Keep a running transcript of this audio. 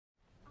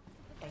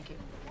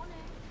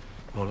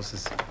Wallace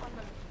is...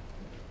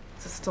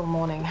 Is it still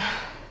morning?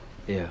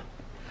 Yeah.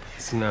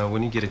 See, now,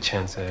 when you get a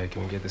chance,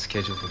 can we get the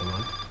schedule for the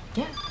month?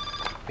 Yeah.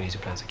 We need to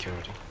plan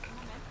security.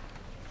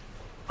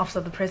 Officer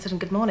of the President,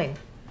 good morning.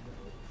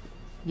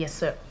 Yes,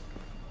 sir.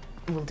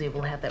 Will do.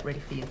 We'll have that ready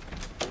for you.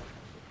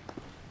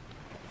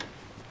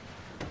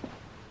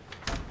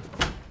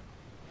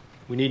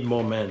 We need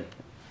more men.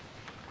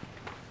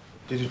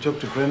 Did you talk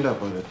to Brenda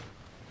about it?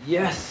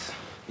 Yes,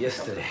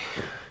 yesterday.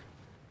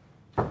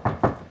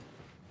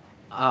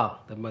 Ah,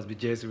 that must be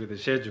Jesse with the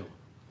schedule.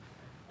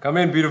 Come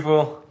in,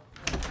 beautiful.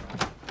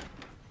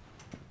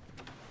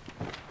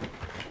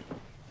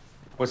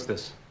 What's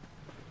this?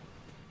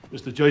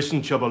 Mr.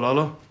 Jason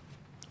Chabalala.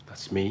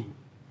 That's me.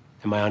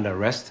 Am I under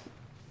arrest?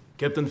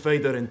 Captain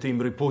Fader and team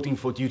reporting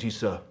for duty,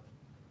 sir.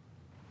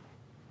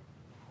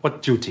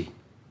 What duty?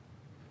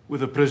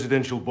 With a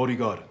presidential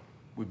bodyguard.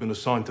 We've been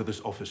assigned to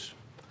this office.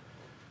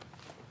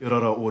 Here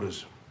are our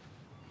orders.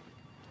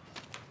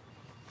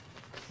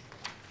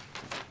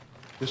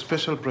 The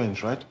special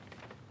branch, right?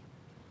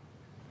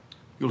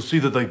 You'll see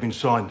that they've been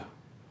signed.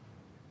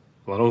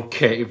 Well, I don't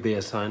care if they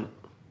are signed.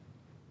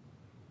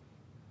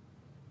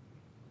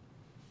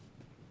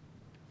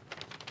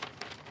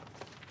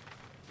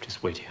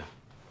 Just wait here.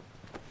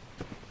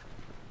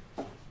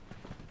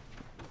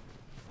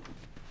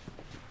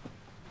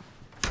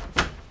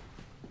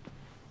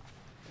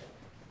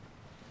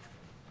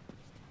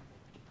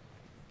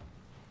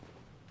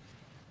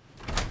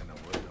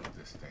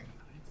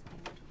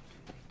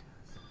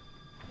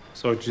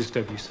 Sorry to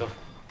disturb you, sir.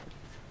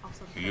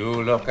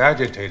 You look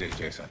agitated,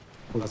 Jason.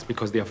 Well, that's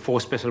because there are 4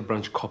 special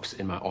branch cops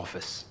in my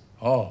office.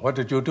 Oh, what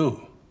did you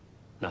do?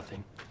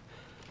 Nothing.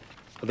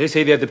 But they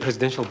say they're the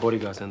presidential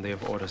bodyguards and they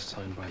have orders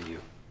signed by you.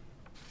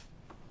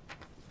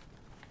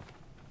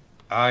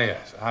 Ah,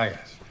 yes, ah,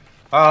 yes.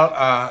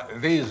 Well,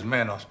 these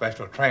men are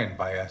special trained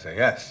by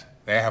SAS.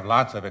 They have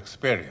lots of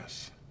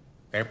experience.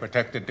 They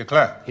protected the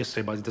clerk. Yes,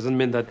 sir, but it doesn't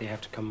mean that they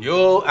have to come...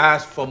 You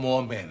asked for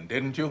more men,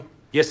 didn't you?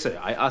 Yes, sir.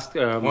 I asked...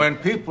 When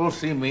people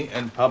see me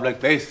in public,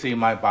 they see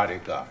my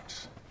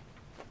bodyguards.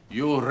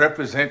 You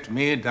represent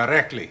me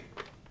directly.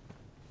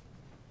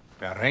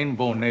 The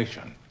Rainbow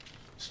Nation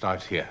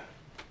starts here.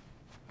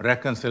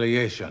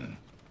 Reconciliation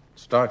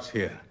starts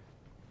here.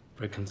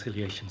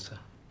 Reconciliation, sir.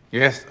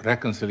 Yes,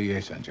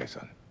 reconciliation,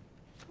 Jason.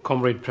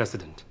 Comrade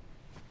President,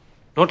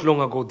 not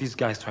long ago, these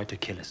guys tried to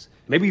kill us.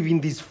 Maybe even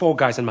these 4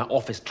 guys in my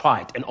office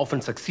tried and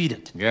often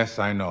succeeded. Yes,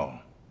 I know.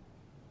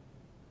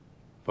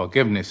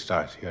 Forgiveness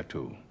starts here,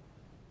 too.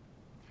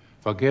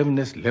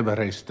 Forgiveness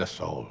liberates the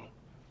soul.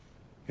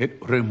 It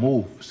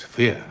removes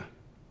fear.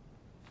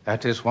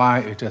 That is why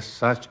it is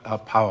such a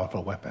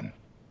powerful weapon.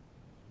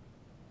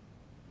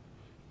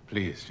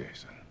 Please,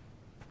 Jason.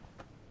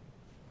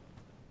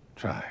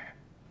 Try.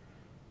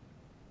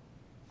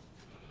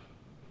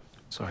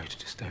 Sorry to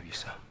disturb you,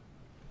 sir.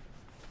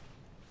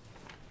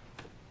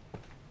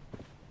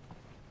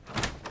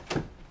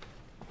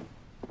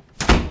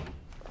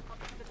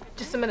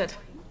 Just a minute.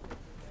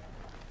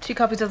 2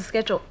 copies of the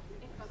schedule.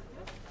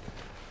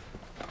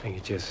 Thank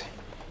you, Jesse.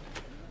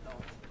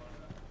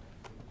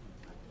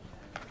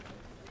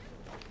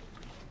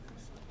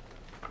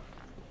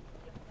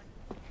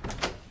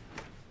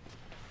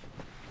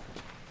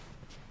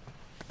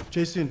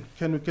 Jason,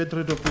 can we get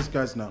rid of these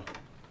guys now?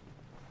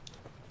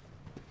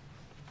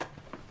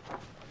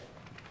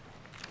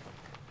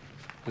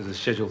 There's a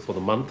schedule for the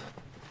month.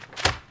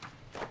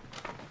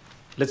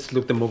 Let's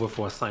look them over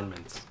for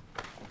assignments.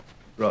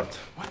 Right.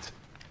 What?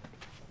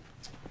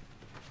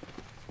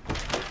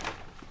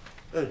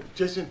 Hey,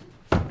 Jason.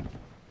 I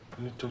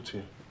need to talk to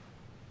you.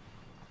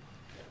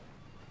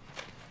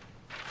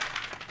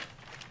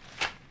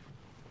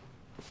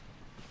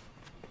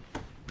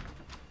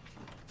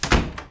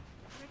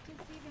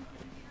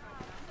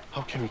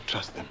 How can we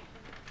trust them?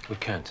 We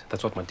can't.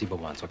 That's what Madiba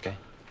wants, okay?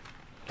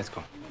 Let's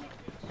go.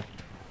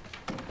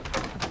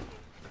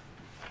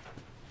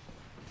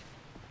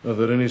 Are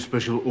there any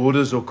special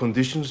orders or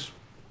conditions?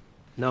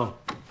 No.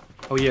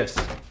 Oh, yes.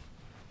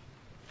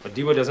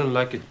 Madiba doesn't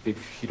like it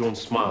if you don't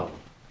smile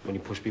when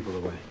you push people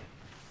away.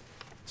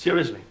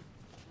 Seriously.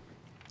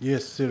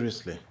 Yes,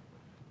 seriously.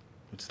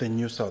 It's the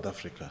new South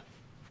Africa.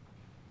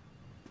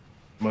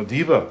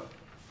 Madiba.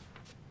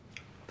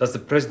 That's the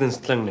president's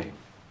slang name.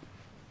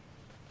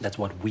 That's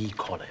what we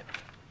call him.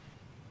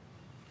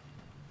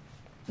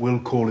 We'll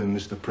call him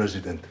Mr.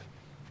 President.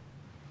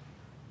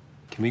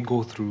 Can we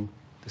go through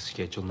the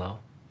schedule now?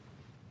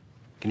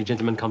 Can you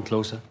gentlemen come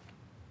closer?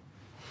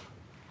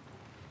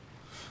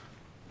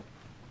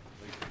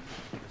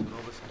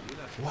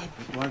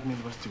 Why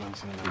university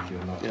once in a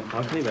while? Yeah,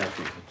 I'll play that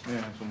for you.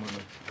 Yeah,